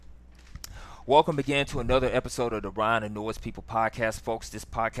Welcome again to another episode of the Ryan and Noise People podcast. Folks, this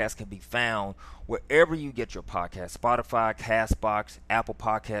podcast can be found wherever you get your podcast: Spotify, Castbox, Apple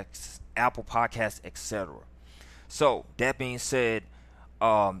Podcasts, etc. So, that being said,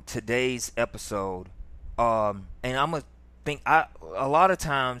 today's episode, and I'm going to think, a lot of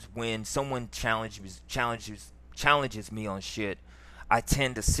times when someone challenges me on shit, I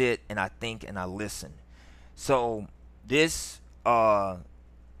tend to sit and I think and I listen. So, this,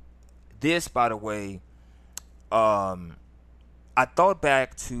 by the way, I thought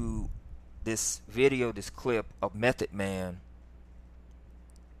back to this video, this clip of Method Man.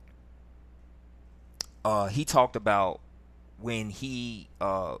 He talked about when he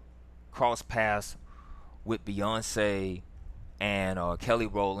crossed paths with Beyonce and Kelly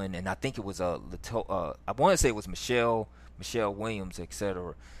Rowland, and I think it was I want to say it was Michelle Williams,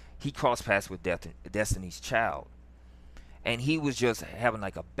 etc. He crossed paths with Destiny's Child, and he was just having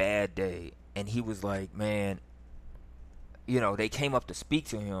like a bad day, and he was like, man, they came up to speak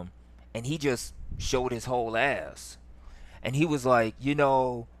to him, and he just showed his whole ass, and he was like,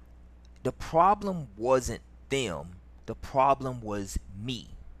 the problem wasn't them, the problem was me.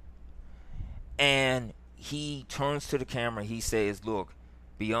 And he turns to the camera, he says, look,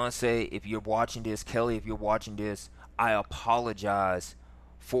 Beyonce, if you're watching this, Kelly, if you're watching this, I apologize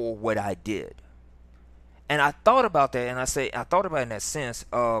for what I did. And I thought about that, and I thought about it in that sense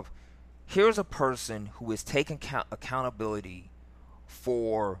of, here's a person who is taking accountability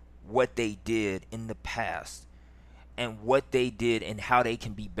for what they did in the past and what they did and how they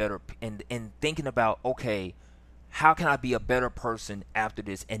can be better, and thinking about, okay, how can I be a better person after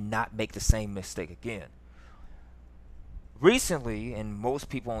this and not make the same mistake again? Recently, and most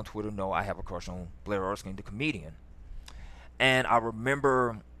people on Twitter know, I have a crush on Blaire Erskine, the comedian. And I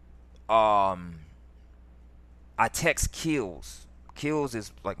remember I text Keels. Keels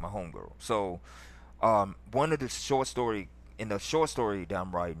is like my homegirl. So, one of the short story that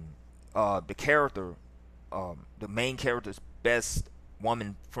I'm writing, the character, the main character's best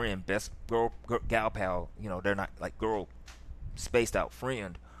woman friend, best gal pal, they're not like girl, spaced out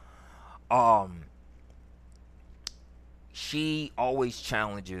friend. She always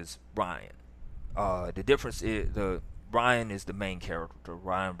challenges Ryan. The difference is Ryan is the main character,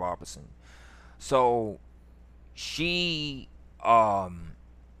 Ryan Robertson. So she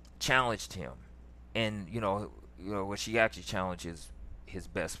challenged him, and what she actually challenges his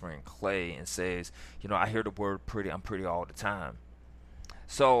best friend Clay and says, I hear the word pretty, I'm pretty all the time.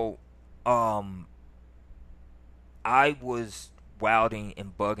 So I was wilding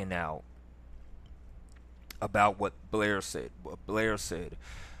and bugging out about what Blaire said.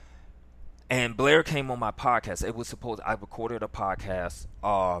 And Blaire came on my podcast. I recorded a podcast,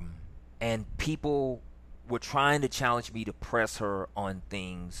 and people were trying to challenge me to press her on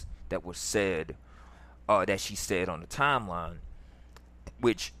things that were said, that she said on the timeline,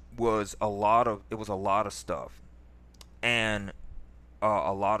 which was a lot of stuff, and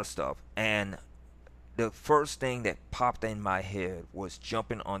and the first thing that popped in my head was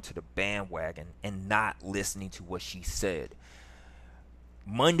jumping onto the bandwagon and not listening to what she said.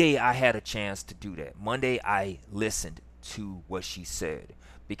 Monday I had a chance to do that. Monday I listened to what she said,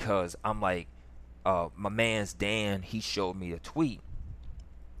 because I'm like, my man's Dan, he showed me a tweet,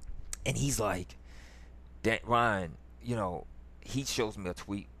 and he's like, Ryan, he shows me a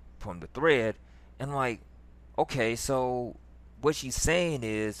tweet from the thread, and I'm like, okay, so what she's saying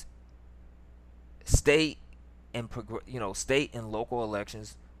is state and local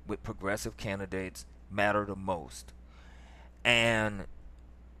elections with progressive candidates matter the most, and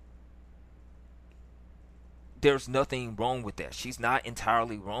there's nothing wrong with that. She's not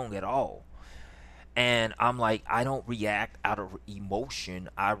entirely wrong at all. And I'm like, I don't react out of emotion.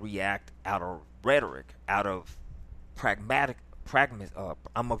 I react out of rhetoric, out of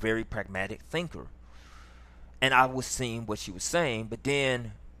I'm a very pragmatic thinker. And I was seeing what she was saying, but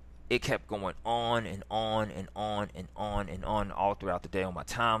then it kept going on and on and on and on and on all throughout the day on my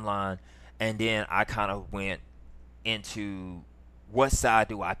timeline. And then I kind of went into, what side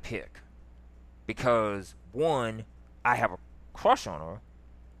do I pick? Because one, I have a crush on her,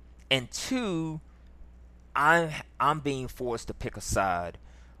 and two, I'm being forced to pick a side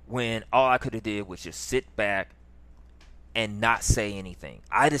when all I could have did was just sit back and not say anything.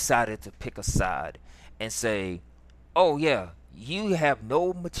 I decided to pick a side and say, oh yeah, you have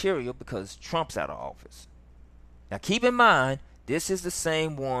no material because Trump's out of office. Now keep in mind, this is the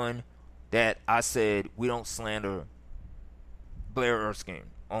same one that I said we don't slander Blaire Erskine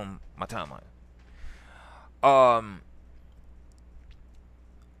on my timeline.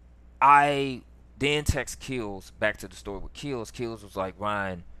 I then text Keels, back to the story with Keels. Keels was like,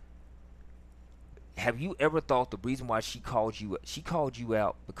 Ryan, have you ever thought the reason why she called you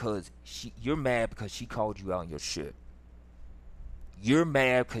out because you're mad because she called you out on your shit? You're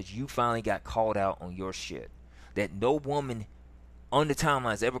mad because you finally got called out on your shit. That no woman on the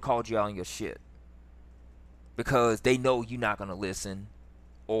timeline has ever called you out on your shit. Because they know you're not going to listen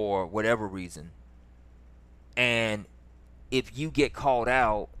or whatever reason. And if you get called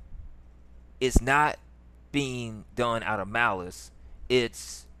out, it's not being done out of malice.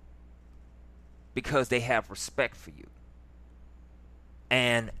 It's because they have respect for you.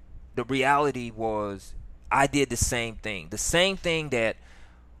 And the reality was, I did the same thing. The same thing that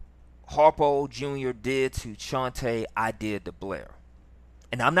Harpo Jr. did to Shantae, I did to Blaire.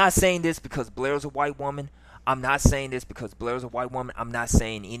 And I'm not saying this because Blaire's a white woman. I'm not saying this because Blaire's a white woman. I'm not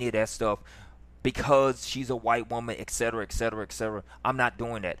saying any of that stuff because she's a white woman, etc., etc., etc. I'm not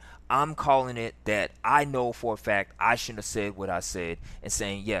doing that. I'm calling it that I know for a fact I shouldn't have said what I said and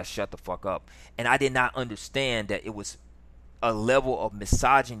saying, yeah, shut the fuck up. And I did not understand that it was a level of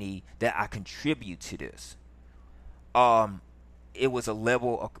misogyny that I contribute to this. It was a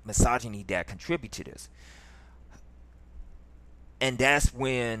level of misogyny that contribute to this. And that's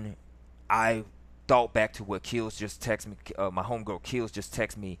when I thought back to what Keels just texted me, my homegirl Keels just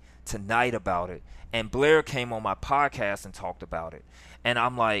texted me tonight about it. And Blaire came on my podcast and talked about it. And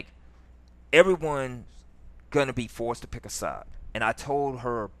I'm like, everyone's going to be forced to pick a side. And I told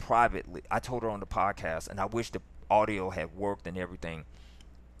her privately, I told her on the podcast, and I wish the audio had worked and everything,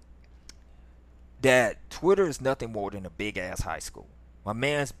 that Twitter is nothing more than a big ass high school. My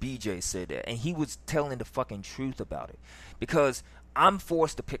man's BJ said that, and he was telling the fucking truth about it. Because I'm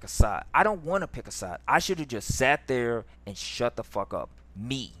forced to pick a side. I don't want to pick a side. I should have just sat there and shut the fuck up.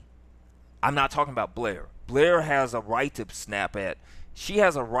 Me. I'm not talking about Blaire. Blaire has a right to snap at. She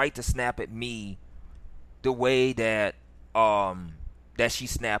has a right to snap at me the way that that she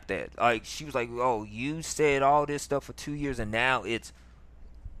snapped at. Like, she was like, oh, you said all this stuff for 2 years and now it's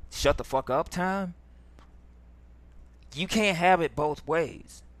shut the fuck up time? You can't have it both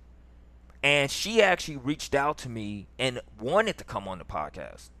ways. And she actually reached out to me and wanted to come on the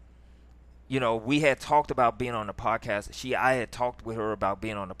podcast. You know, we had talked about being on the podcast. I had talked with her about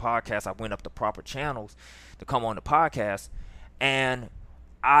being on the podcast. I went up the proper channels to come on the podcast. And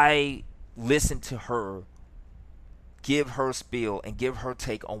I listened to her give her spiel and give her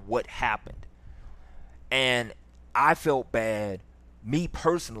take on what happened. And I felt bad, me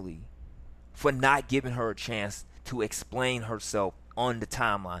personally, for not giving her a chance to explain herself on the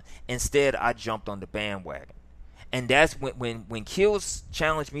timeline. Instead, I jumped on the bandwagon. And that's when Keels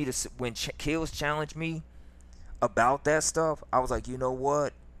challenged me Keels challenged me about that stuff, I was like, you know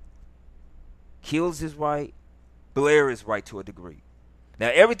what? Keels is right. Blaire is right to a degree.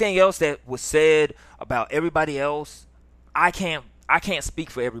 Now, everything else that was said about everybody else, I can't speak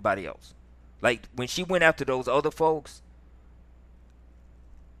for everybody else. Like, when she went after those other folks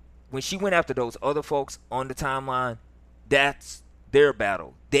on the timeline, that's their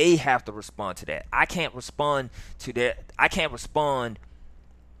battle. They have to respond to that. I can't respond to that. I can't respond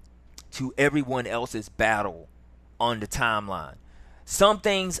to everyone else's battle on the timeline. Some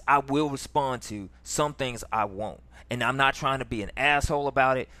things I will respond to, some things I won't. And I'm not trying to be an asshole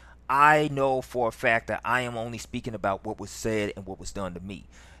about it. I know for a fact that I am only speaking about what was said and what was done to me.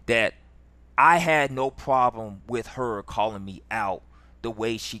 That I had no problem with her calling me out the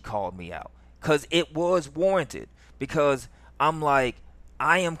way she called me out. Because it was warranted. Because I'm like,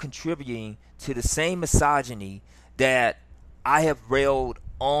 I am contributing to the same misogyny that I have railed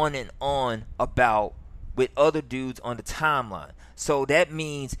on and on about with other dudes on the timeline. So that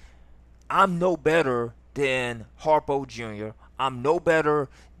means I'm no better than Harpo Jr. I'm no better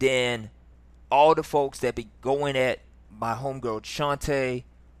than all the folks that be going at my homegirl Shantae,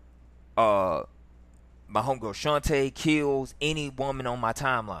 Keels, any woman on my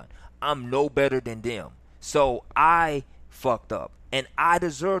timeline. I'm no better than them. So I fucked up. And I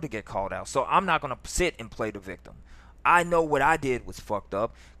deserve to get called out. So I'm not going to sit and play the victim. I know what I did was fucked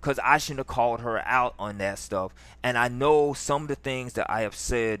up because I shouldn't have called her out on that stuff. And I know some of the things that I have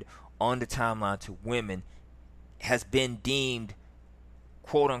said on the timeline to women has been deemed,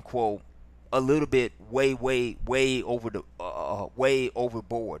 quote unquote, a little bit way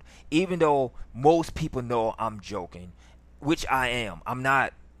overboard. Even though most people know I'm joking, which I am. I'm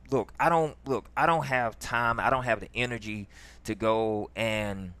not. I don't have time. I don't have the energy to go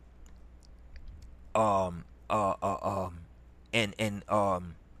and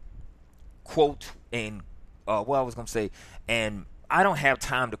quote and what I was gonna say, and I don't have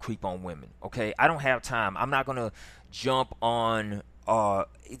time to creep on women. Okay, I don't have time. I'm not gonna jump on. I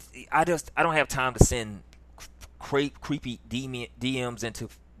don't have time to send creepy DMs into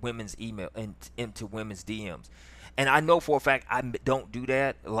women's email and into women's DMs. And I know for a fact don't do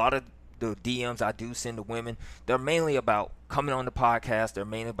that. A lot of the DMs I do send to women, they're mainly about coming on the podcast. They're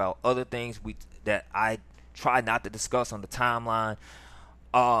mainly about other things that I try not to discuss on the timeline.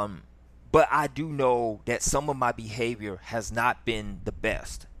 But I do know that some of my behavior has not been the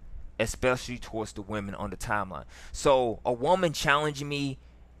best, especially towards the women on the timeline. So a woman challenging me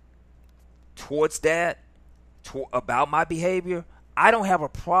towards that, about my behavior, I don't have a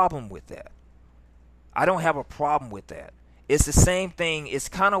problem with that. I don't have a problem with that. It's the same thing. It's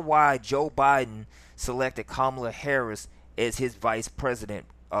kind of why Joe Biden selected Kamala Harris as his vice president,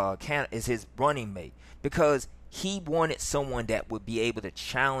 as his running mate, because he wanted someone that would be able to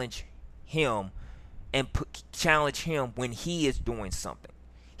challenge him and challenge him when he is doing something.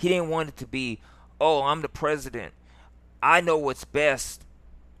 He didn't want it to be, oh, I'm the president. I know what's best.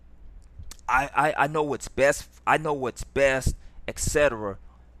 I know what's best. I know what's best, etc.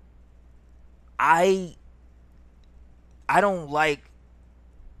 I don't like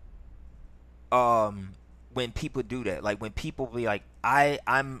when people do that. Like when people be like,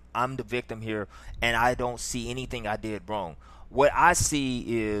 I'm the victim here and I don't see anything I did wrong. What I see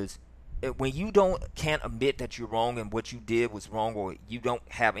is when you can't admit that you're wrong and what you did was wrong, or you don't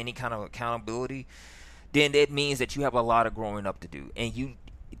have any kind of accountability, then it means that you have a lot of growing up to do, and you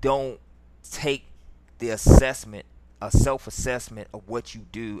don't take the assessment, a self-assessment of what you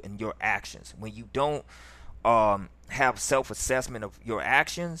do and your actions. When you don't have self-assessment of your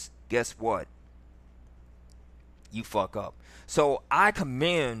actions, guess what? You fuck up. So I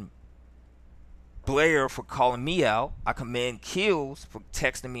commend Blaire for calling me out. I commend Keels for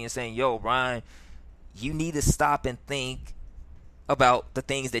texting me and saying, yo, Ryan, you need to stop and think about the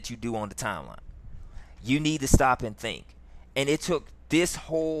things that you do on the timeline. You need to stop and think. And it took this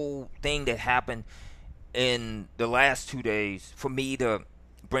whole thing that happened in the last 2 days for me to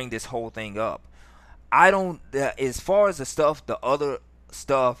bring this whole thing up. As far as the other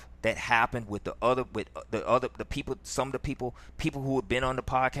stuff that happened with the people, some of the people who have been on the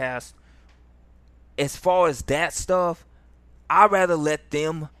podcast, as far as that stuff, I'd rather let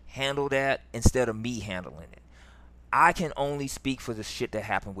them handle that instead of me handling it. I can only speak for the shit that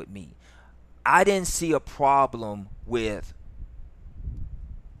happened with me. I didn't see a problem with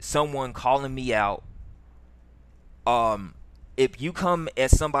someone calling me out. If you come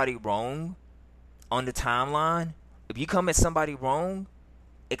at somebody wrong on the timeline,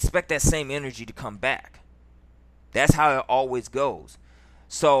 expect that same energy to come back. That's how it always goes.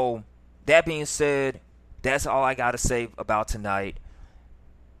 So, that being said, that's all I got to say about tonight.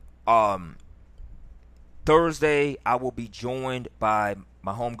 Thursday, I will be joined by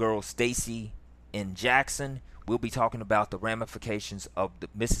my homegirl Stacy in Jackson. We'll be talking about the ramifications of the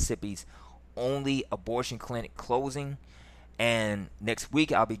Mississippi's only abortion clinic closing. And next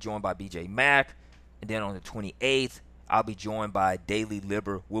week, I'll be joined by BJ Mack. And then on the 28th, I'll be joined by Daily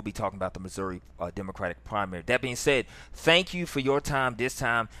Liber. We'll be talking about the Missouri Democratic primary. That being said, thank you for your time this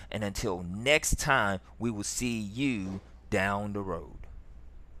time. And until next time, we will see you down the road.